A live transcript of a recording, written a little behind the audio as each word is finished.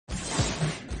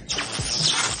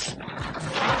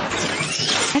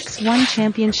Class 1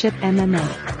 Championship MMA,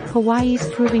 Hawaii's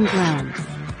proving ground.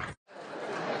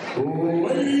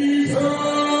 Ladies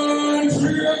and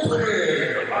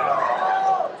gentlemen,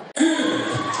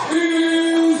 it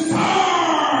is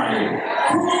time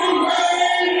for the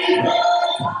main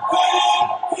event of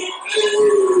the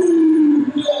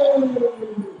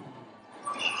evening.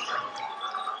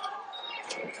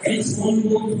 It's one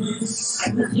of the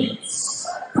sacrifices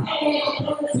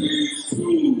of these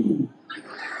two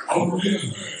of the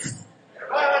event.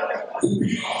 Will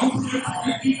be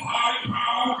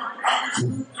 155-pound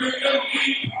amateur and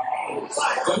 8 pounds.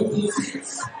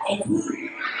 Those of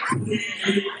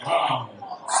 38 pounds.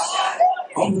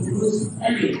 On the first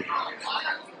fighter,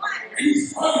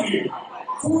 he's fighting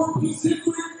for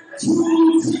Pacific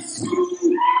Jiu-jitsu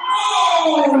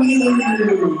Maui.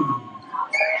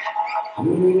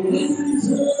 Ladies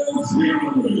and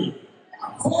gentlemen,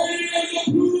 fighting in the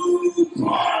blue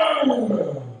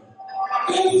corner,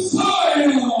 Msai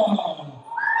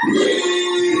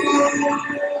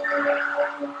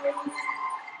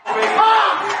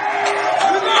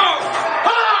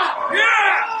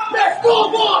Let's go,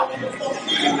 boy!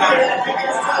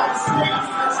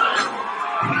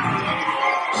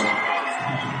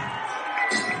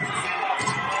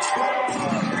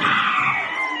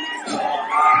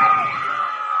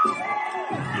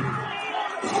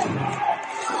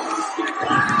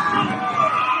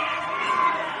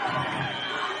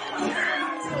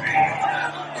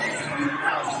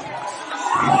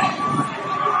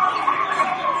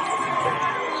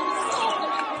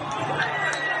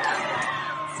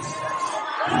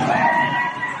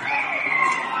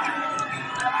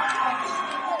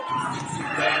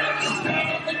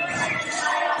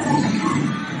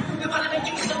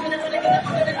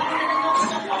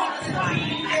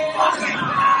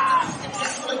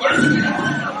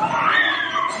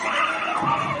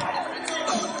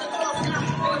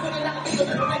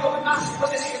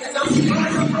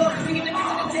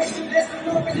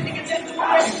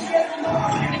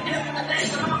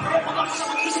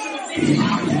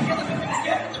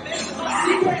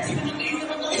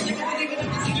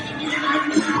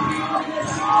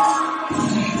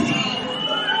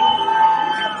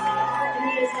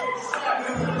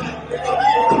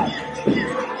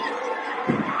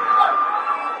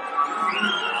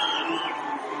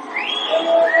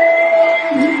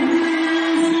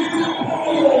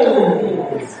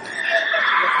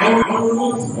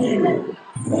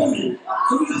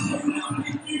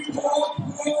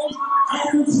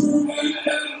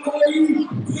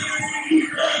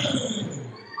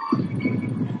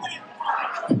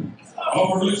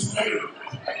 Our next fighter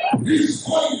is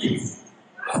fighting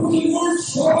for the North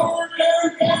Shore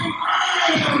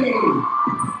MMA.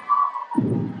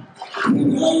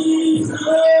 Ladies and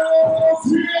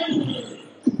gentlemen,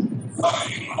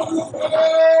 fighting on the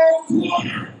bell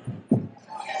corner,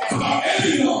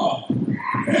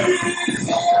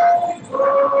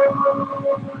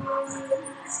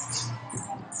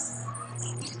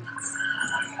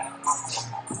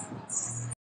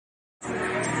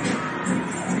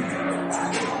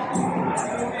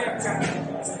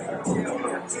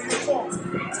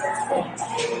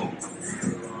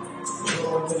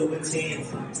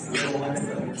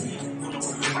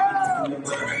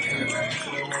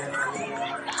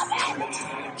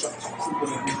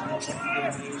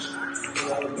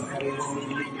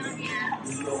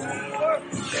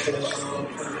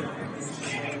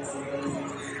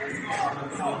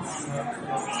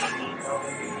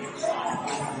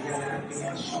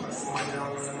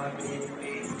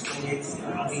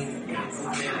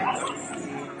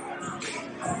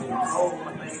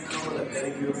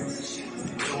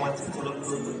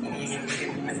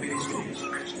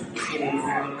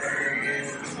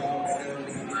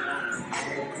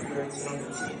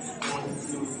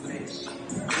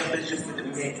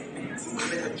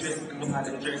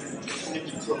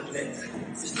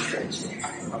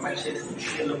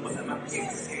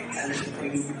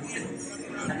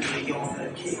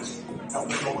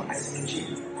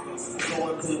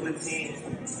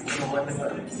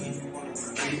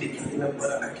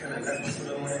 Kaena De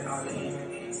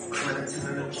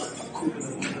Santos.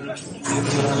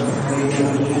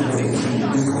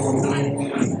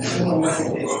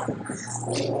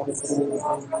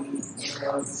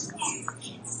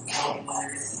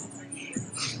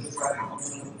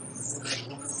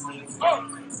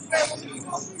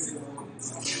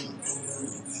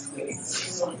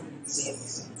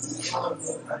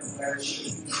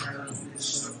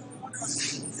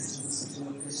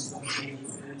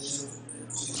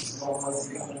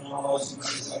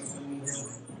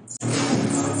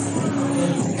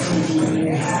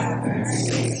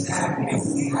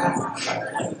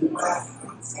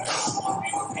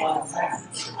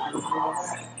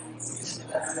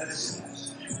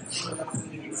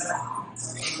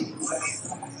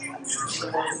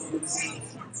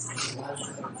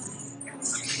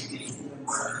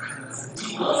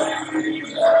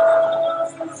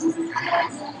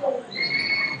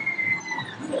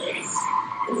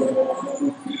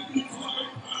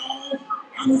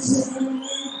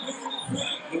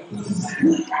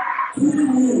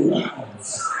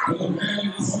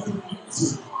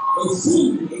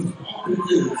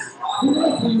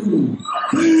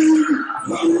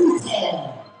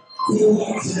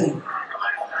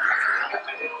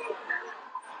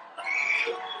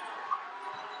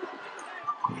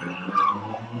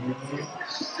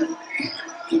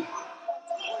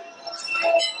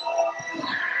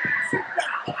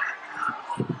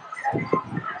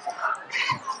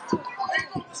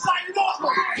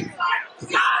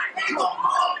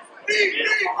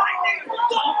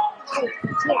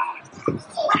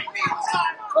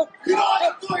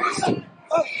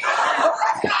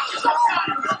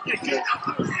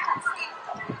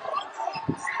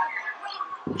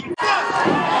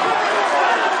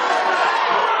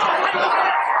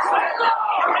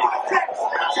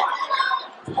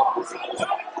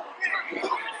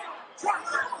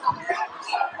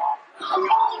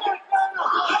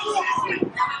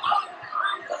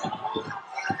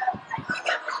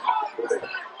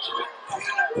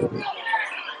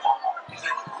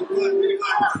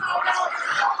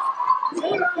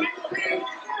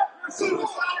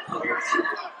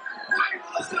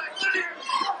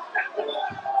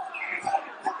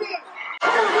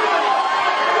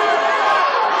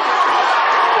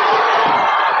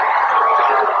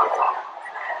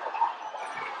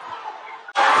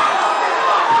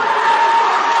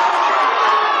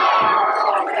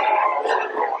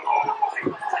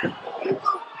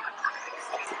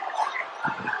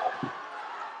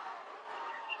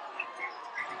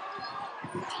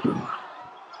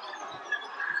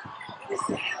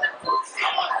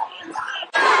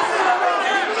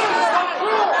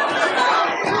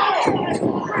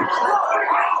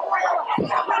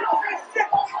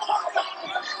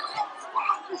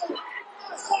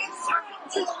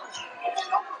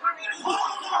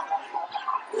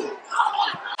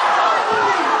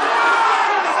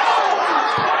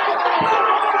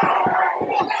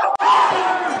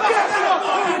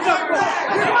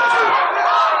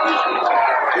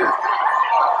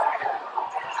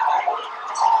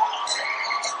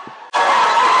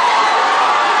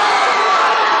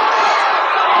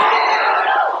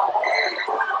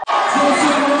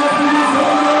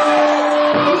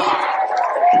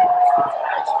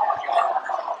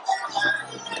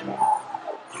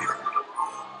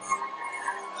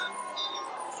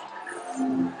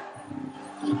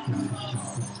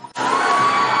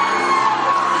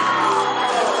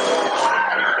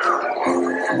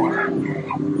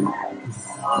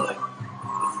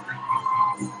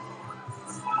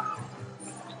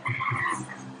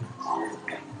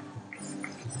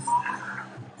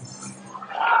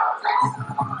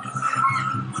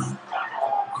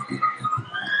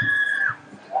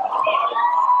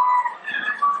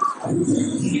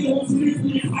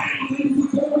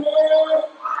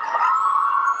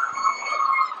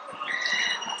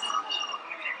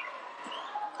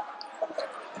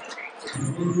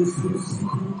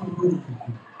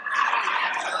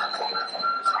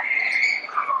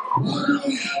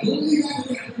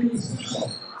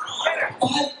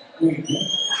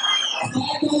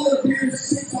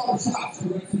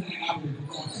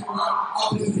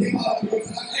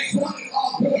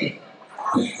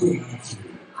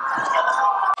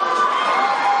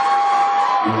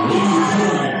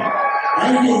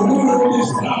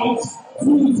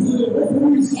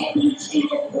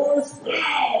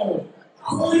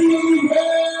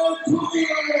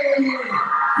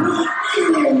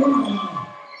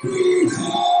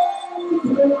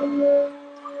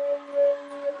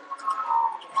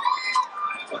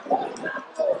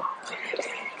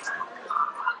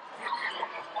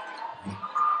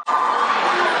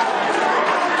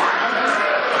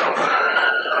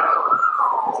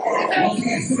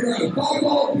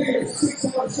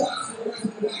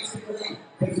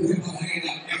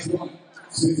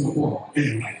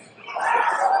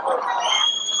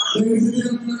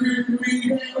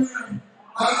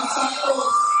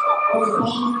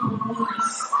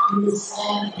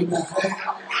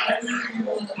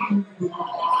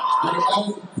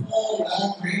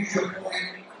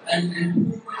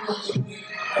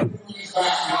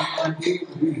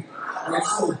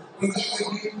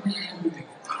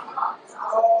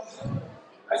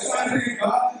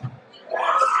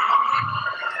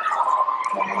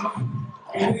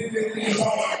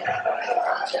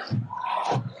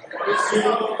 I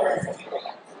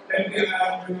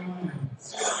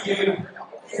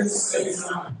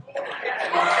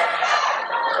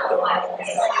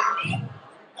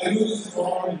knew this was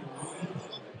hard.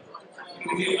 To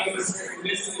get understanding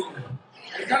this thing.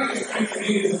 It kind of explains to me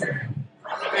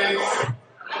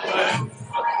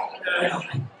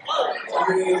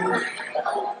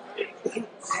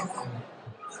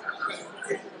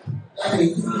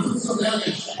is so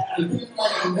damage. The people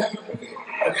like I never put it.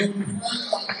 And then we find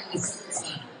out the second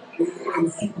time. We were in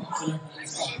the Kickboxing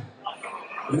inside.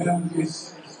 We have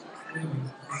this.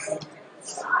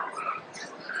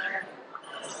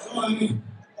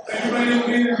 Everybody over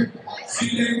here,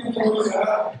 see them close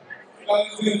up.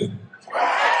 Good.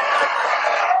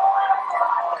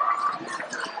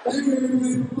 Thank you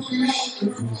everybody for coming out.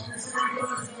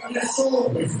 Yes, so.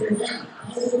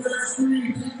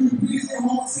 Please come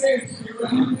home safe. If you're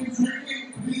eating,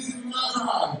 drinking, please do not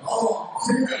drive. Oh,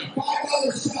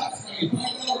 $5 shots, man.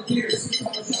 $5 beers. $6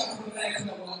 shots for the next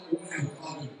level on the way.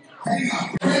 Hang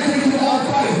on. Thank you to all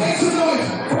fights. Make some noise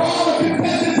for all the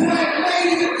contestants tonight,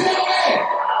 ladies and gentlemen.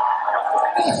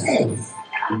 Let's go.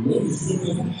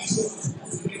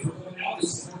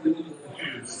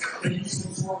 Thank you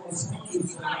so much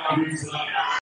for